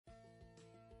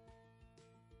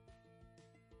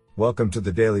Welcome to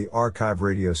the Daily Archive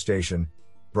radio station,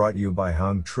 brought you by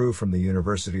Hung Tru from the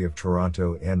University of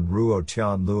Toronto and Ruo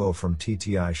Tian Luo from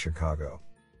TTI Chicago.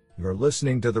 You're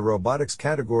listening to the robotics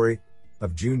category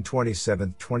of June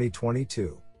 27,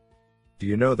 2022. Do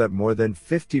you know that more than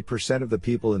 50% of the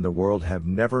people in the world have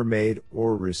never made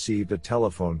or received a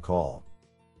telephone call?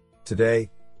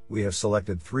 Today, we have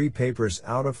selected 3 papers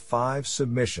out of 5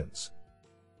 submissions.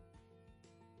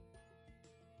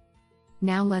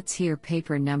 Now let's hear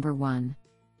paper number 1.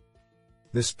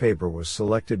 This paper was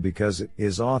selected because it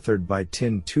is authored by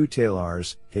Tin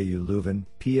Toetelaars, KU Leuven,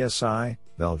 PSI,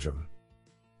 Belgium.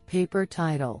 Paper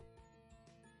title: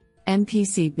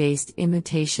 NPC-based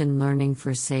imitation learning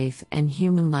for safe and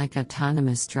human-like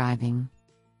autonomous driving.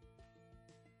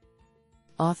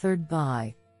 Authored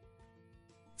by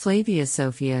Flavia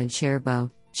Sofia Cherbo,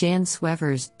 Jan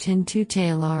Swevers, Tin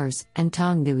Toetelaars, and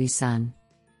Tong Nui Sun.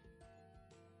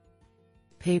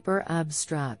 Paper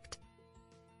abstract: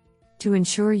 To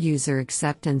ensure user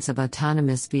acceptance of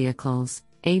autonomous vehicles,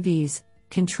 AVs,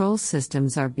 control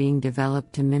systems are being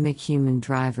developed to mimic human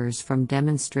drivers from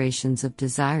demonstrations of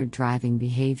desired driving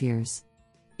behaviors.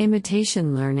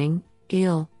 Imitation learning,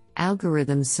 IL,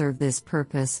 algorithms serve this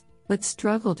purpose, but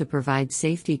struggle to provide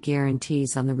safety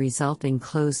guarantees on the resulting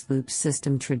closed-loop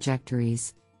system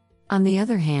trajectories. On the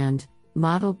other hand,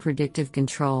 Model Predictive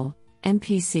Control,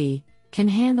 MPC, can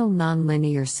handle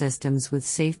nonlinear systems with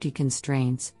safety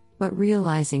constraints, but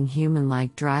realizing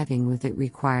human-like driving with it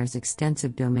requires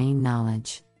extensive domain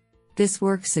knowledge. This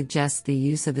work suggests the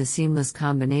use of a seamless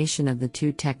combination of the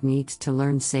two techniques to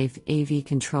learn safe AV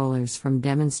controllers from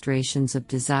demonstrations of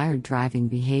desired driving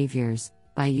behaviors,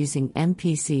 by using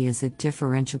MPC as a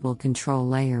differentiable control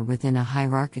layer within a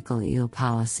hierarchical IL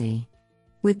policy.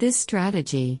 With this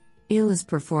strategy, IL is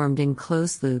performed in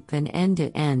closed-loop and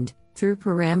end-to-end, through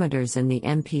parameters in the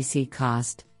MPC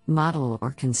cost, model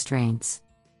or constraints.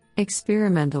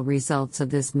 Experimental results of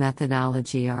this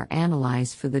methodology are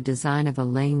analyzed for the design of a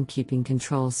lane-keeping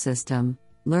control system,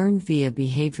 learned via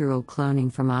behavioral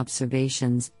cloning from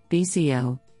observations,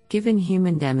 BCO, given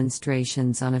human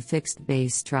demonstrations on a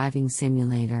fixed-base driving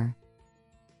simulator.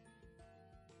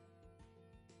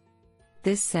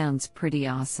 This sounds pretty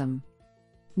awesome.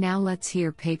 Now let's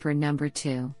hear paper number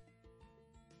 2.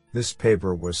 This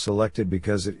paper was selected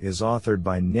because it is authored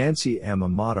by Nancy M.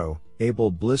 Amato, Abel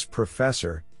Bliss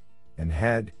Professor, and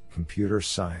Head, Computer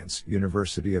Science,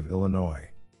 University of Illinois.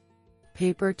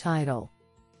 Paper title: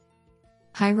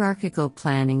 Hierarchical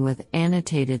Planning with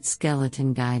Annotated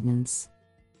Skeleton Guidance.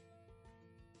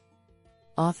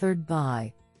 Authored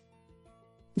by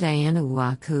Diana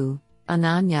Uwaku,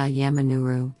 Ananya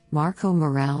Yamanuru, Marco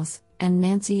Morales, and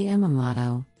Nancy M.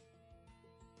 Amato.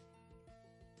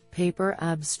 Paper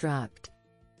abstract: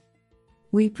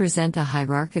 We present a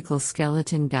hierarchical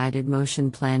skeleton-guided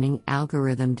motion planning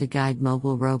algorithm to guide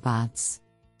mobile robots.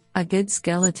 A good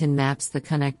skeleton maps the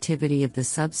connectivity of the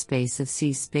subspace of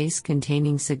C-space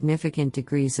containing significant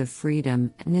degrees of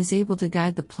freedom and is able to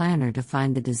guide the planner to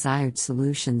find the desired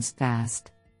solutions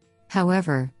fast.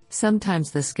 However,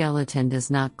 sometimes the skeleton does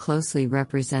not closely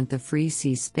represent the free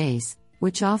C-space,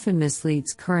 which often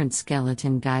misleads current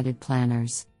skeleton-guided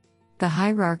planners. The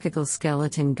hierarchical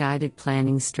skeleton-guided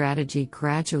planning strategy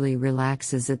gradually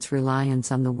relaxes its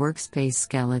reliance on the workspace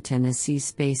skeleton as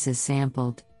C-space is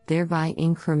sampled, thereby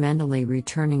incrementally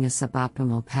returning a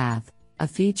suboptimal path, a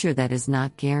feature that is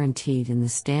not guaranteed in the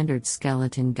standard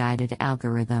skeleton-guided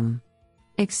algorithm.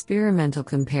 Experimental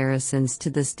comparisons to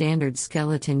the standard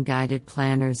skeleton-guided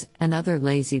planners and other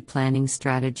lazy planning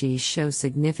strategies show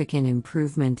significant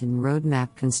improvement in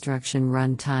roadmap construction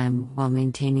runtime while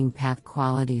maintaining path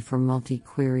quality for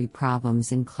multi-query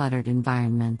problems in cluttered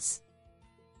environments.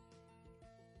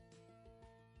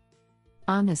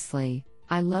 Honestly,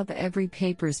 I love every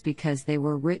papers because they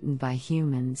were written by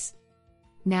humans.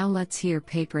 Now let's hear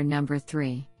paper number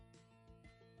 3.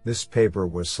 This paper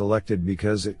was selected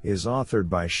because it is authored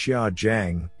by Xia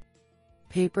Zhang.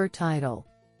 Paper title: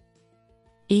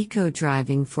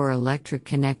 Eco-Driving for Electric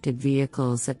Connected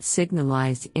Vehicles at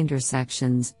Signalized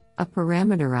Intersections, a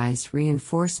Parameterized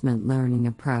Reinforcement Learning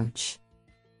Approach.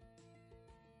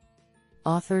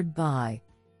 Authored by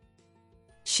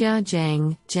Xia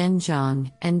Zhang, Zhen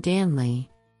Zhang, and Dan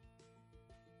Li.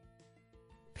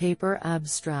 Paper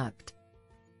abstract: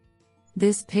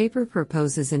 This paper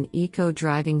proposes an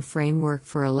eco-driving framework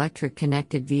for electric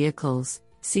connected vehicles,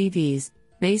 CVs,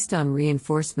 based on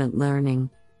reinforcement learning,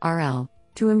 RL,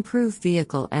 to improve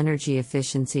vehicle energy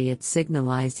efficiency at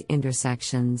signalized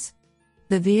intersections.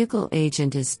 The vehicle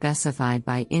agent is specified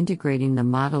by integrating the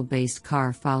model-based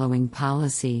car following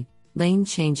policy,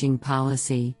 lane-changing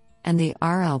policy, and the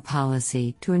RL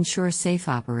policy to ensure safe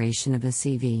operation of a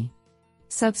CV.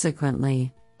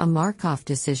 Subsequently, a Markov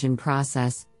decision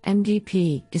process,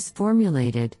 MDP, is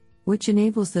formulated, which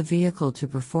enables the vehicle to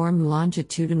perform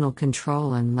longitudinal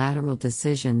control and lateral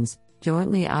decisions,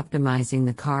 jointly optimizing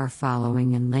the car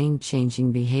following and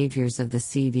lane-changing behaviors of the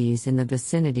CVs in the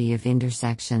vicinity of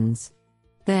intersections.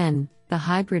 Then, the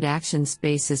hybrid action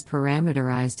space is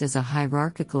parameterized as a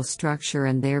hierarchical structure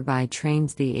and thereby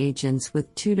trains the agents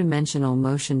with two-dimensional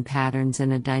motion patterns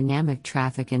in a dynamic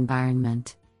traffic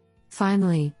environment.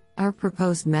 Finally, our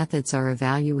proposed methods are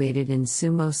evaluated in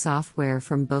Sumo software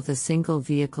from both a single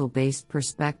vehicle-based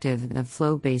perspective and a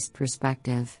flow-based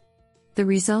perspective. The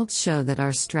results show that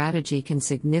our strategy can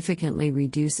significantly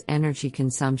reduce energy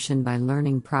consumption by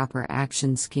learning proper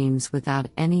action schemes without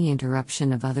any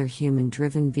interruption of other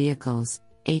human-driven vehicles,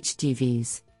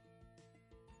 HDVs.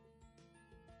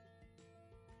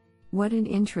 What an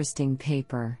interesting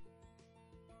paper!